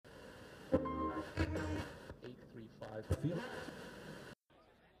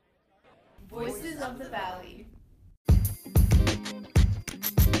Voices of the Valley.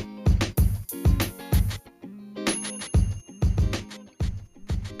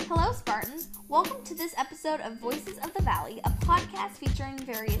 Hello, Spartans. Welcome to this episode of Voices of the Valley, a podcast featuring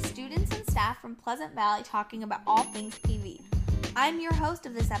various students and staff from Pleasant Valley talking about all things PV. I'm your host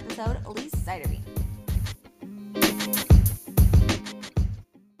of this episode, Elise Siderby.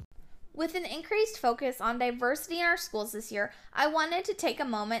 With an increased focus on diversity in our schools this year, I wanted to take a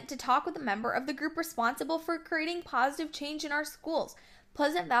moment to talk with a member of the group responsible for creating positive change in our schools,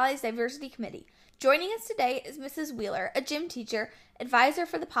 Pleasant Valley's Diversity Committee. Joining us today is Mrs. Wheeler, a gym teacher, advisor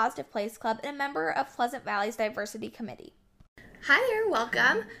for the Positive Place Club, and a member of Pleasant Valley's Diversity Committee. Hi there,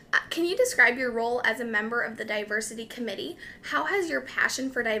 welcome. Can you describe your role as a member of the Diversity Committee? How has your passion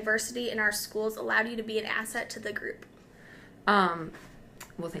for diversity in our schools allowed you to be an asset to the group?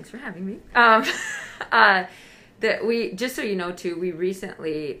 Well, thanks for having me. We just so you know too, we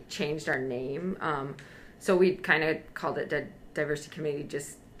recently changed our name. So we kind of called it the Diversity Committee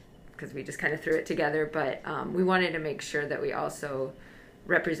just because we just kind of threw it together. But we wanted to make sure that we also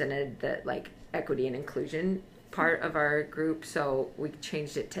represented the equity and inclusion part of our group. So we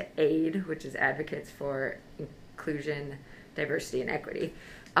changed it to AID, which is Advocates for Inclusion, Diversity, and Equity,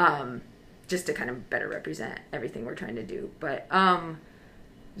 just to kind of better represent everything we're trying to do. But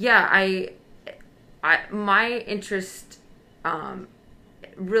my interest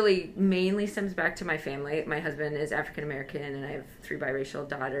really mainly stems back to my family. My husband is African American, and I have 3 biracial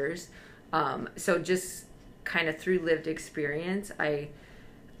daughters. So just kind of through lived experience,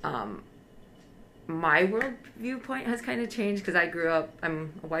 my world viewpoint has kind of changed because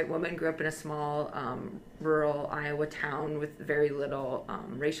I'm a white woman, grew up in a small rural Iowa town with very little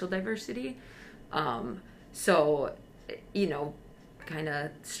racial diversity. So, kind of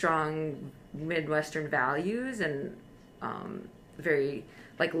strong Midwestern values and very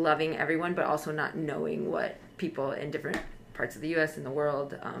loving everyone, but also not knowing what people in different parts of the U.S. and the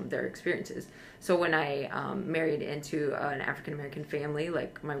world, their experiences. So when I married into an African American family,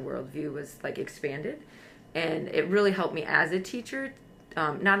 my worldview was expanded, and it really helped me as a teacher,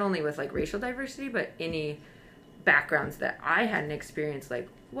 not only with racial diversity, but any backgrounds that I hadn't experienced.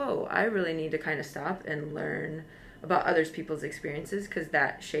 Whoa, I really need to kind of stop and learn about other people's experiences because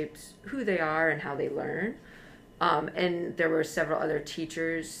that shapes who they are and how they learn. And there were several other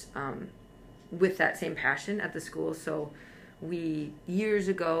teachers with that same passion at the school. So we, years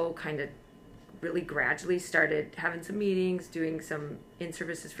ago, kind of really gradually started having some meetings, doing some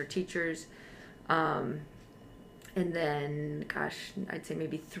in-services for teachers. And then, I'd say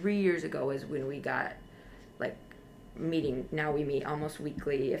maybe 3 years ago is when we got meeting. Now we meet almost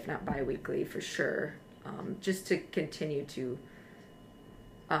weekly, if not bi-weekly for sure. Just to continue to,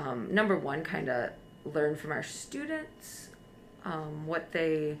 number one, kind of learn from our students, how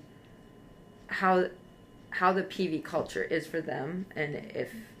the PV culture is for them, and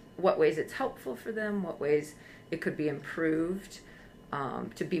what ways it's helpful for them, what ways it could be improved,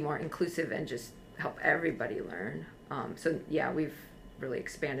 to be more inclusive and just help everybody learn. We've really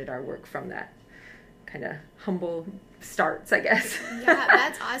expanded our work from that kind of humble starts, I guess. Yeah,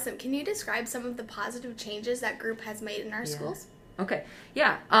 that's awesome. Can you describe some of the positive changes that group has made in our schools? Okay.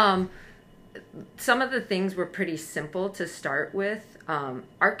 Yeah. Some of the things were pretty simple to start with.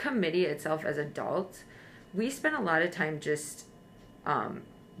 Our committee itself as adults, we spent a lot of time just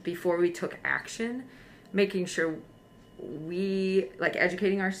before we took action, making sure we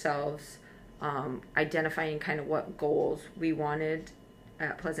educating ourselves, identifying kind of what goals we wanted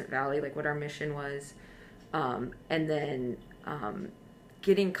at Pleasant Valley, what our mission was, and then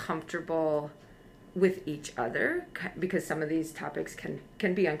getting comfortable with each other, because some of these topics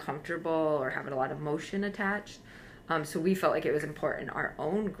can be uncomfortable or have a lot of emotion attached. So we felt like it was important our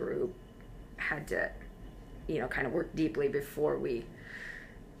own group had to, kind of work deeply before we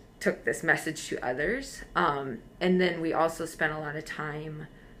took this message to others. And then we also spent a lot of time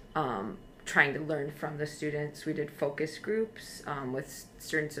trying to learn from the students. We did focus groups with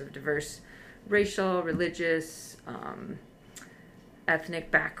students of diverse racial, religious, ethnic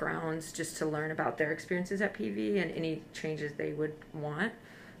backgrounds, just to learn about their experiences at PV and any changes they would want.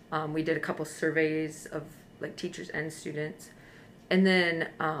 We did a couple surveys of teachers and students. And then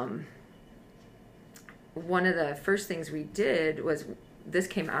one of the first things we did was, this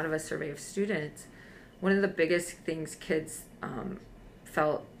came out of a survey of students. One of the biggest things kids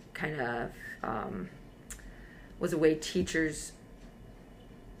felt kind of was a way teachers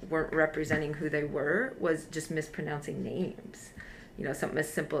weren't representing who they were, was just mispronouncing names. Something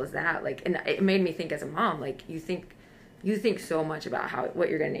as simple as that. And it made me think as a mom, you think you think so much about what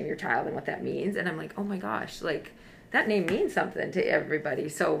you're going to name your child and what that means. And I'm like, oh my gosh, like that name means something to everybody.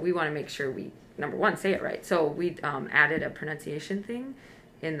 So we want to make sure we, number one, say it right. So we added a pronunciation thing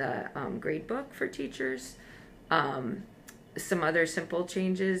in the grade book for teachers. Some other simple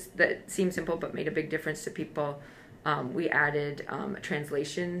changes that seem simple but made a big difference to people. We added a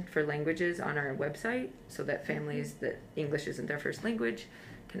translation for languages on our website so that families that English isn't their first language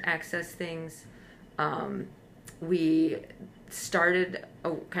can access things. We started,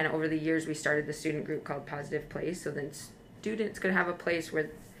 kind of over the years, we started the student group called Positive Place, so then students could have a place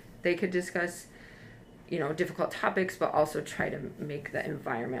where they could discuss, difficult topics, but also try to make the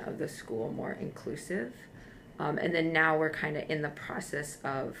environment of the school more inclusive. And then now we're kind of in the process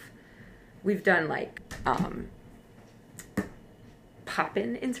of, we've done like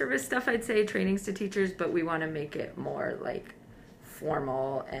pop-in in-service stuff, I'd say, trainings to teachers, but we want to make it more like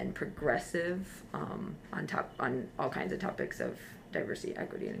formal and progressive on all kinds of topics of diversity,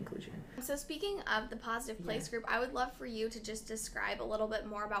 equity, and inclusion. So speaking of the Positive Place group, I would love for you to just describe a little bit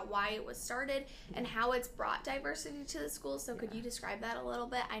more about why it was started and how it's brought diversity to the school. So could you describe that a little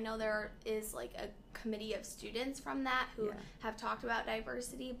bit? I know there is like a committee of students from that who have talked about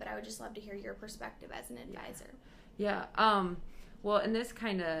diversity, but I would just love to hear your perspective as an advisor. Well, and this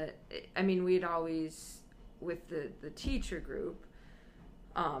kind of, we'd always, with the teacher group,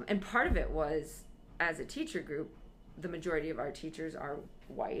 and part of it was, as a teacher group, the majority of our teachers are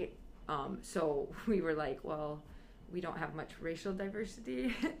white. So we were like, well, we don't have much racial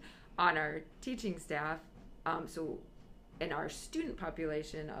diversity on our teaching staff. So in our student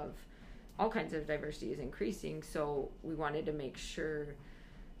population of all kinds of diversity is increasing. So we wanted to make sure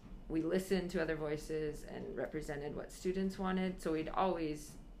we listened to other voices and represented what students wanted. So we'd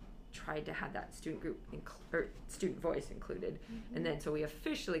always tried to have that student group or student voice included. And then so we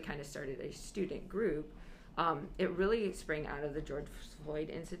officially kind of started a student group. It really sprang out of the George Floyd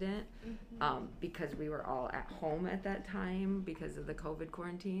incident because we were all at home at that time because of the COVID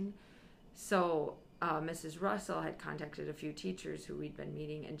quarantine. So Mrs. Russell had contacted a few teachers who we'd been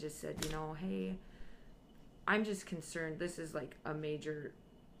meeting and just said, hey, I'm just concerned. This is like a major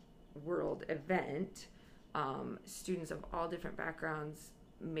world event. Students of all different backgrounds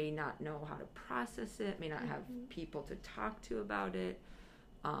may not know how to process it, may not have people to talk to about it,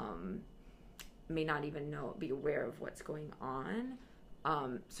 may not even be aware of what's going on.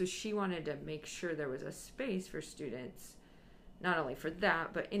 So she wanted to make sure there was a space for students, not only for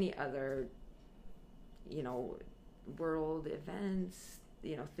that, but any other, world events,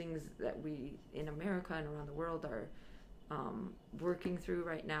 things that we in America and around the world are working through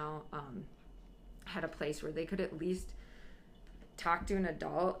right now, had a place where they could at least talk to an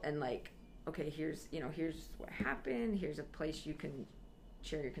adult and like, okay, here's what happened. Here's a place you can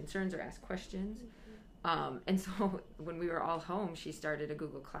share your concerns or ask questions. And so when we were all home, she started a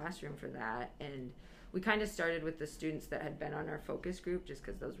Google Classroom for that. And we kind of started with the students that had been on our focus group just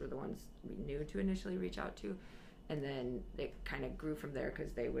because those were the ones we knew to initially reach out to. And then it kind of grew from there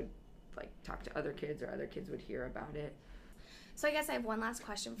because they would like talk to other kids or other kids would hear about it. So I guess I have one last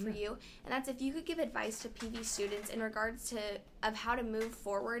question for you, and that's if you could give advice to PV students in regards of how to move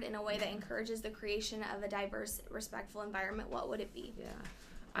forward in a way that encourages the creation of a diverse, respectful environment, what would it be? Yeah.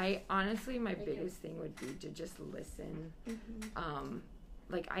 I honestly, my biggest thing would be to just listen.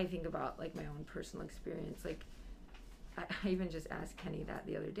 Like I think about like my own personal experience. Like I even just asked Kenny that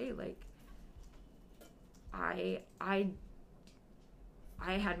the other day. Like I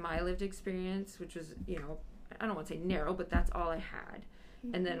had my lived experience, which was, I don't want to say narrow, but that's all I had.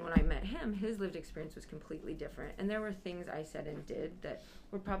 And then when I met him, his lived experience was completely different. And there were things I said and did that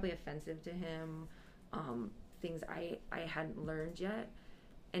were probably offensive to him, things I hadn't learned yet.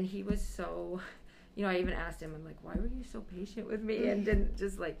 And he was so, I even asked him, I'm like, why were you so patient with me? And didn't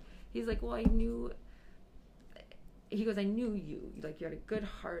just like, he's like, well, I knew you. Like, you had a good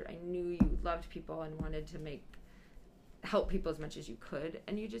heart. I knew you loved people and wanted to help people as much as you could.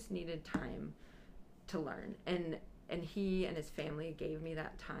 And you just needed time to learn. And he and his family gave me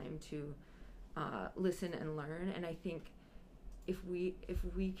that time to listen and learn. And I think if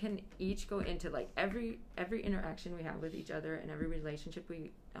we can each go into like every interaction we have with each other and every relationship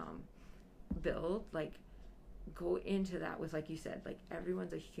we build, like go into that with, like you said, like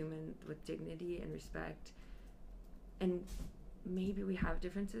everyone's a human with dignity and respect, and maybe we have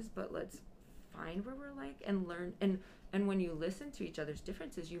differences, but let's find where we're like and learn. And when you listen to each other's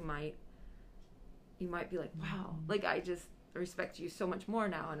differences, you might be like, wow, like I just respect you so much more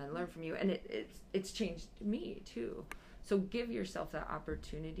now, and I learn from you, and it's changed me too. So give yourself that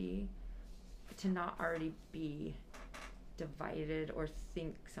opportunity to not already be divided or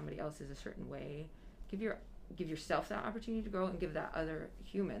think somebody else is a certain way. Give give yourself that opportunity to grow and give that other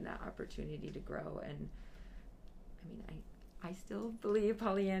human that opportunity to grow. And I mean, I still believe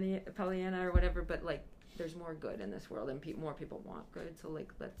Pollyanna or whatever, but like there's more good in this world, and more people want good. So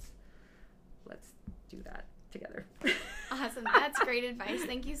like let's do that together. Awesome. That's great advice.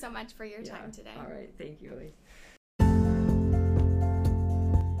 Thank you so much for your time today. All right. Thank you, Elise.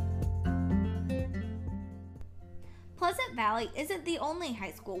 Pleasant Valley isn't the only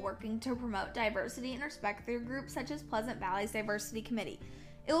high school working to promote diversity and respect through groups such as Pleasant Valley's Diversity Committee.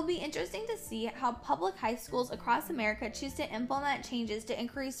 It will be interesting to see how public high schools across America choose to implement changes to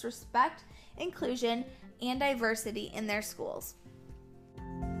increase respect, inclusion, and diversity in their schools.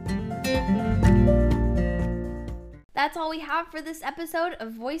 That's all we have for this episode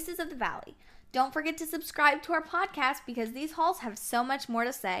of Voices of the Valley. Don't forget to subscribe to our podcast because these halls have so much more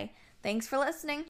to say. Thanks for listening.